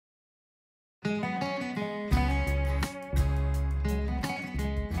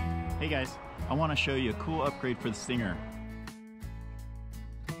guys, I want to show you a cool upgrade for the Stinger.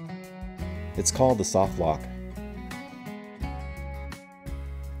 It's called the soft lock.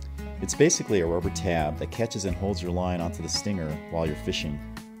 It's basically a rubber tab that catches and holds your line onto the Stinger while you're fishing.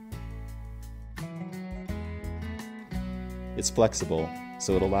 It's flexible,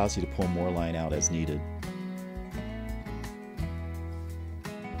 so it allows you to pull more line out as needed.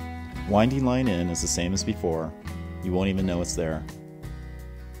 Winding line in is the same as before. You won't even know it's there.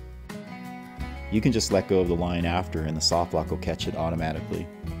 You can just let go of the line after and the soft lock will catch it automatically.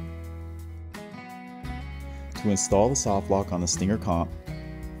 To install the soft lock on the Stinger comp,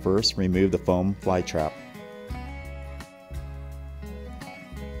 first remove the foam fly trap.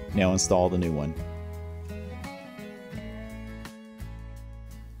 Now install the new one.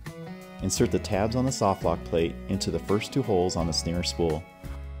 Insert the tabs on the soft lock plate into the first two holes on the Stinger spool.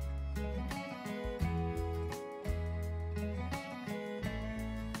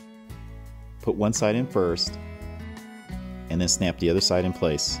 Put one side in first, and then snap the other side in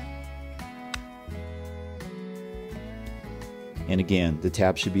place. And again, the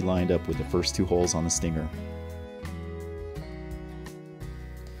tab should be lined up with the first two holes on the Stinger.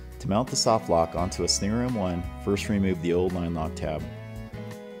 To mount the soft lock onto a Stinger M1, first remove the old line lock tab.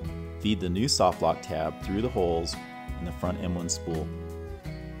 Feed the new soft lock tab through the holes in the front M1 spool.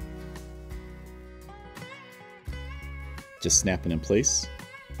 Just snap it in place,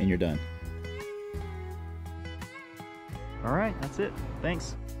 and you're done. Alright, that's it.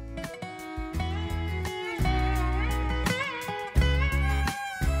 Thanks.